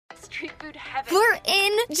Street food heaven. We're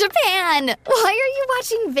in Japan! Why are you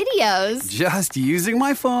watching videos? Just using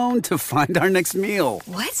my phone to find our next meal.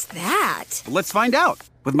 What's that? Let's find out.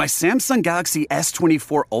 With my Samsung Galaxy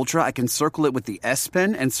S24 Ultra, I can circle it with the S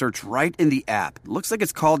Pen and search right in the app. Looks like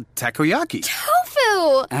it's called takoyaki.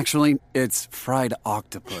 Tofu! Actually, it's fried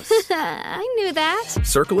octopus. I knew that.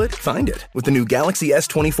 Circle it, find it with the new Galaxy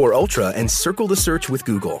S24 Ultra and circle the search with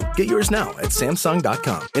Google. Get yours now at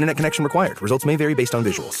Samsung.com. Internet connection required. Results may vary based on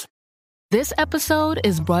visuals. This episode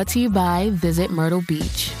is brought to you by Visit Myrtle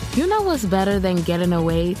Beach. You know what's better than getting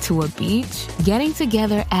away to a beach? Getting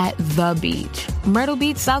together at the beach. Myrtle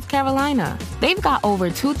Beach, South Carolina. They've got over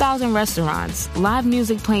 2,000 restaurants, live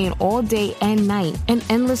music playing all day and night, and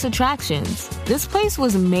endless attractions. This place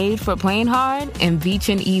was made for playing hard and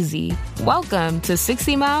beaching easy. Welcome to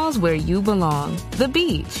 60 Miles Where You Belong. The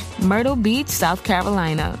beach. Myrtle Beach, South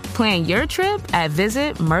Carolina. Plan your trip at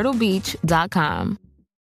visitmyrtlebeach.com.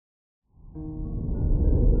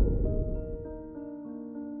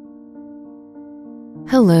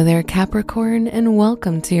 Hello there, Capricorn, and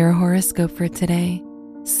welcome to your horoscope for today,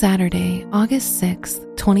 Saturday, August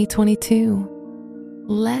 6th, 2022.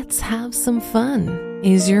 Let's have some fun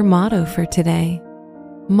is your motto for today.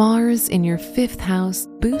 Mars in your 5th house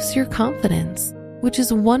boosts your confidence, which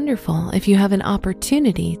is wonderful if you have an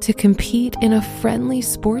opportunity to compete in a friendly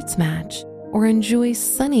sports match or enjoy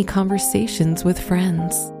sunny conversations with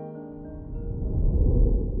friends.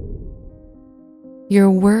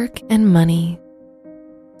 Your work and money.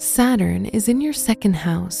 Saturn is in your 2nd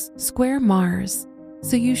house, square Mars,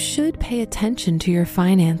 so you should pay attention to your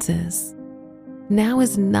finances. Now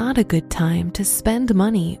is not a good time to spend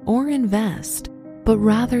money or invest, but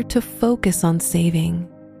rather to focus on saving.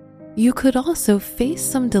 You could also face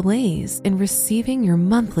some delays in receiving your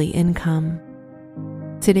monthly income.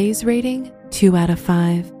 Today's rating, 2 out of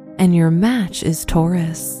 5, and your match is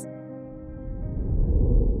Taurus.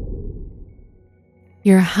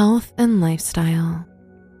 Your health and lifestyle.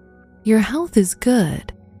 Your health is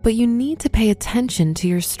good, but you need to pay attention to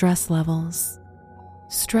your stress levels.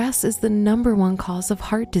 Stress is the #1 cause of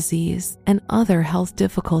heart disease and other health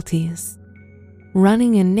difficulties.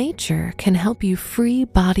 Running in nature can help you free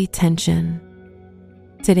body tension.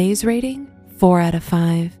 Today's rating, 4 out of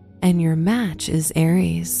 5, and your match is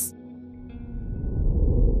Aries.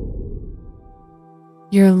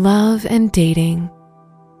 Your love and dating.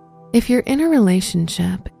 If you're in a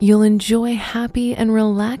relationship, you'll enjoy happy and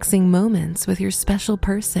relaxing moments with your special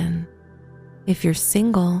person. If you're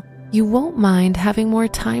single, you won't mind having more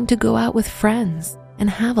time to go out with friends and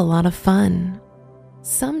have a lot of fun.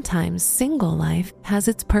 Sometimes single life has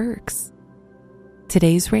its perks.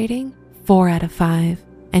 Today's rating, 4 out of 5,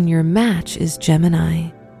 and your match is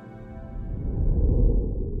Gemini.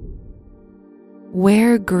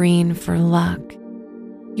 Wear green for luck.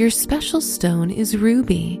 Your special stone is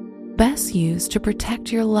ruby, best used to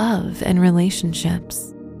protect your love and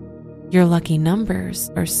relationships. Your lucky numbers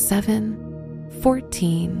are 7,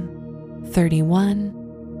 14, 31,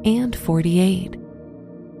 and 48.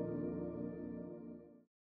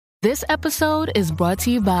 This episode is brought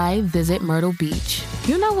to you by Visit Myrtle Beach.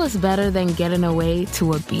 You know what's better than getting away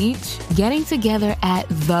to a beach? Getting together at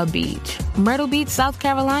the beach. Myrtle Beach, South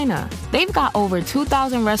Carolina. They've got over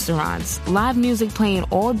 2,000 restaurants, live music playing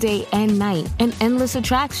all day and night, and endless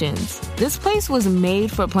attractions. This place was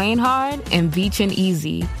made for playing hard and beaching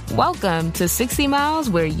easy. Welcome to 60 Miles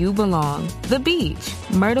Where You Belong. The beach.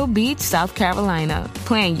 Myrtle Beach, South Carolina.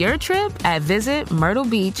 Plan your trip at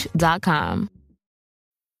visitmyrtlebeach.com.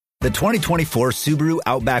 The 2024 Subaru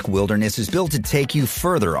Outback Wilderness is built to take you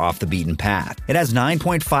further off the beaten path. It has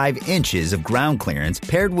 9.5 inches of ground clearance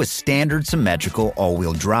paired with standard symmetrical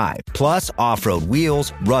all-wheel drive, plus off-road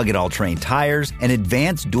wheels, rugged all-terrain tires, and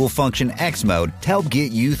advanced dual-function X mode to help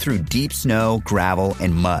get you through deep snow, gravel,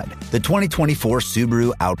 and mud. The 2024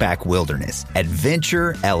 Subaru Outback Wilderness.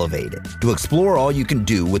 Adventure elevated. To explore all you can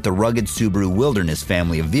do with the rugged Subaru Wilderness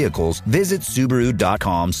family of vehicles, visit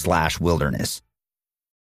Subaru.com/wilderness.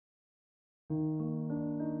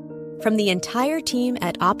 From the entire team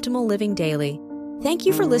at Optimal Living Daily, thank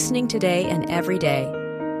you for listening today and every day.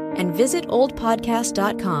 And visit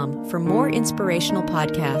oldpodcast.com for more inspirational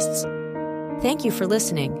podcasts. Thank you for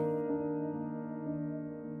listening.